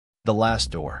The last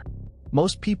door.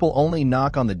 Most people only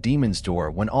knock on the demon's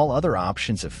door when all other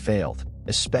options have failed,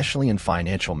 especially in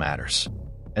financial matters.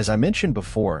 As I mentioned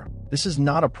before, this is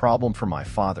not a problem for my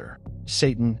father,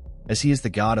 Satan, as he is the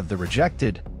god of the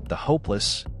rejected, the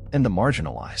hopeless, and the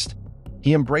marginalized.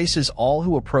 He embraces all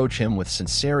who approach him with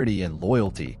sincerity and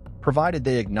loyalty, provided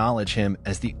they acknowledge him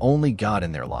as the only god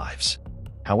in their lives.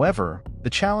 However, the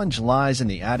challenge lies in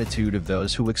the attitude of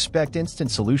those who expect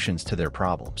instant solutions to their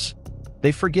problems.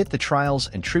 They forget the trials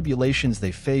and tribulations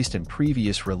they faced in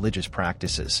previous religious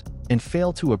practices and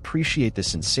fail to appreciate the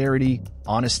sincerity,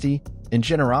 honesty, and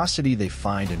generosity they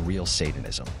find in real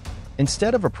Satanism.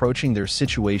 Instead of approaching their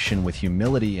situation with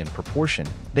humility and proportion,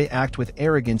 they act with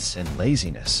arrogance and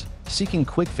laziness, seeking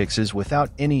quick fixes without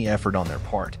any effort on their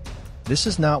part. This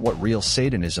is not what real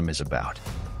Satanism is about.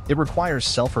 It requires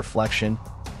self-reflection,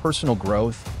 personal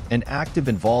growth, and active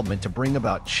involvement to bring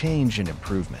about change and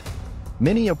improvement.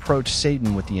 Many approach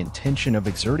Satan with the intention of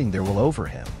exerting their will over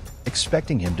him,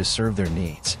 expecting him to serve their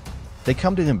needs. They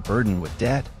come to him burdened with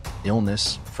debt,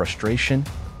 illness, frustration,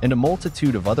 and a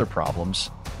multitude of other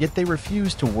problems, yet they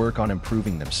refuse to work on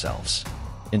improving themselves.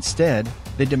 Instead,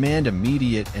 they demand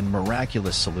immediate and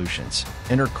miraculous solutions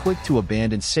and are quick to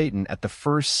abandon Satan at the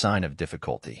first sign of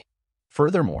difficulty.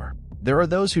 Furthermore, there are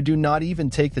those who do not even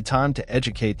take the time to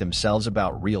educate themselves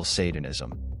about real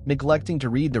Satanism, neglecting to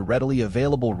read the readily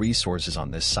available resources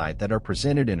on this site that are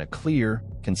presented in a clear,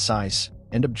 concise,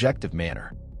 and objective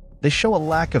manner. They show a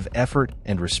lack of effort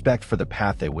and respect for the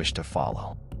path they wish to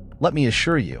follow. Let me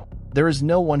assure you, there is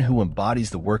no one who embodies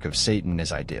the work of Satan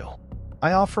as I do.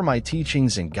 I offer my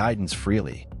teachings and guidance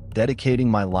freely, dedicating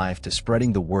my life to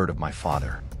spreading the word of my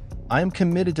Father. I am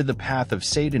committed to the path of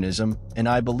Satanism, and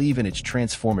I believe in its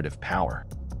transformative power.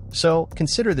 So,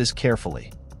 consider this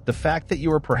carefully. The fact that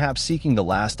you are perhaps seeking the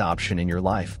last option in your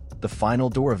life, the final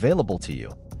door available to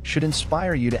you, should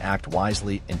inspire you to act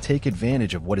wisely and take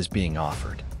advantage of what is being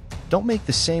offered. Don't make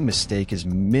the same mistake as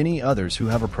many others who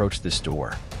have approached this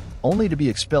door, only to be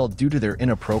expelled due to their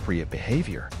inappropriate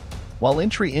behavior. While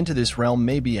entry into this realm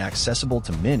may be accessible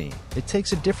to many, it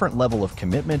takes a different level of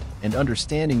commitment and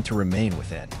understanding to remain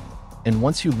within. And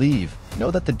once you leave,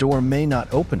 know that the door may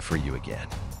not open for you again.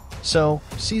 So,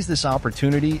 seize this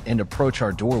opportunity and approach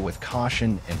our door with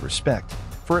caution and respect,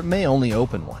 for it may only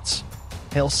open once.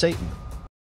 Hail Satan!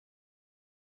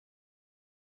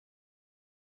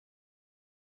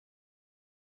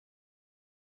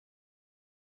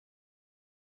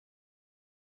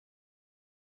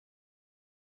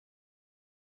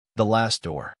 The last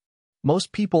door.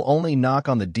 Most people only knock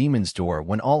on the demon's door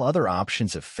when all other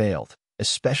options have failed,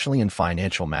 especially in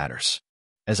financial matters.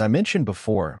 As I mentioned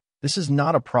before, this is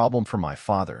not a problem for my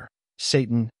father,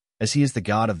 Satan, as he is the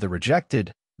god of the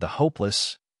rejected, the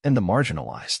hopeless, and the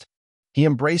marginalized. He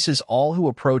embraces all who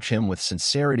approach him with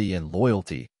sincerity and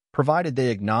loyalty, provided they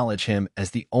acknowledge him as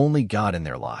the only god in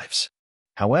their lives.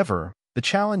 However, the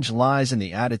challenge lies in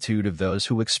the attitude of those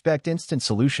who expect instant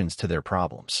solutions to their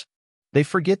problems. They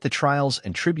forget the trials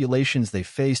and tribulations they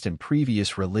faced in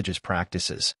previous religious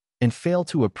practices and fail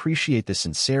to appreciate the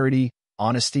sincerity,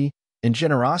 honesty, and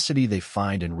generosity they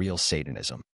find in real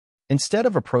Satanism. Instead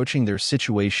of approaching their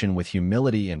situation with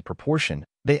humility and proportion,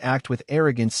 they act with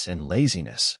arrogance and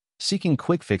laziness, seeking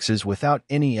quick fixes without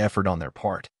any effort on their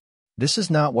part. This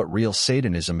is not what real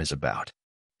Satanism is about.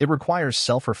 It requires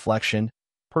self-reflection,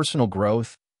 personal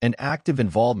growth, and active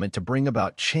involvement to bring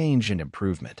about change and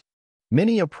improvement.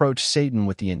 Many approach Satan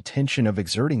with the intention of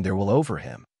exerting their will over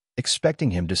him,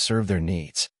 expecting him to serve their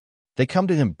needs. They come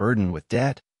to him burdened with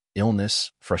debt,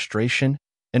 illness, frustration,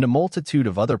 and a multitude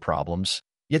of other problems,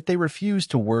 yet they refuse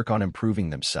to work on improving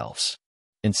themselves.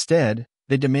 Instead,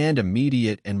 they demand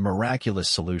immediate and miraculous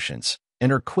solutions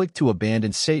and are quick to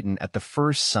abandon Satan at the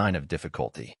first sign of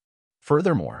difficulty.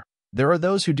 Furthermore, there are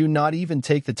those who do not even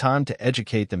take the time to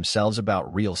educate themselves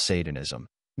about real Satanism,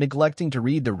 neglecting to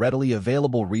read the readily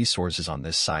available resources on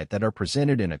this site that are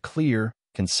presented in a clear,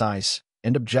 concise,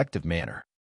 and objective manner.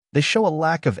 They show a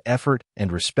lack of effort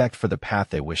and respect for the path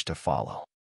they wish to follow.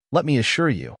 Let me assure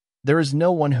you, there is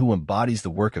no one who embodies the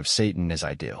work of Satan as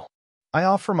I do. I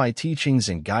offer my teachings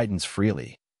and guidance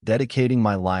freely, dedicating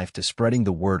my life to spreading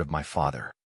the word of my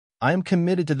Father. I am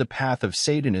committed to the path of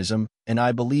Satanism, and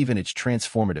I believe in its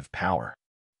transformative power.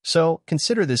 So,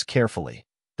 consider this carefully.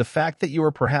 The fact that you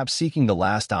are perhaps seeking the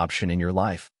last option in your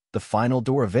life, the final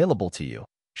door available to you,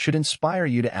 should inspire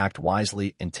you to act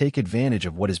wisely and take advantage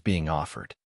of what is being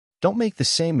offered. Don't make the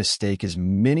same mistake as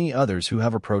many others who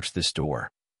have approached this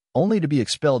door, only to be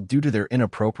expelled due to their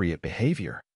inappropriate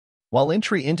behavior. While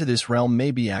entry into this realm may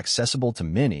be accessible to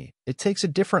many, it takes a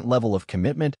different level of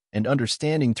commitment and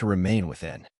understanding to remain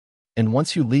within. And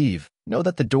once you leave, know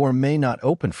that the door may not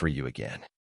open for you again.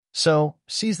 So,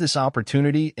 seize this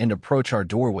opportunity and approach our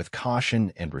door with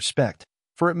caution and respect,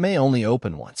 for it may only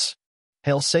open once.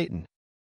 Hail Satan!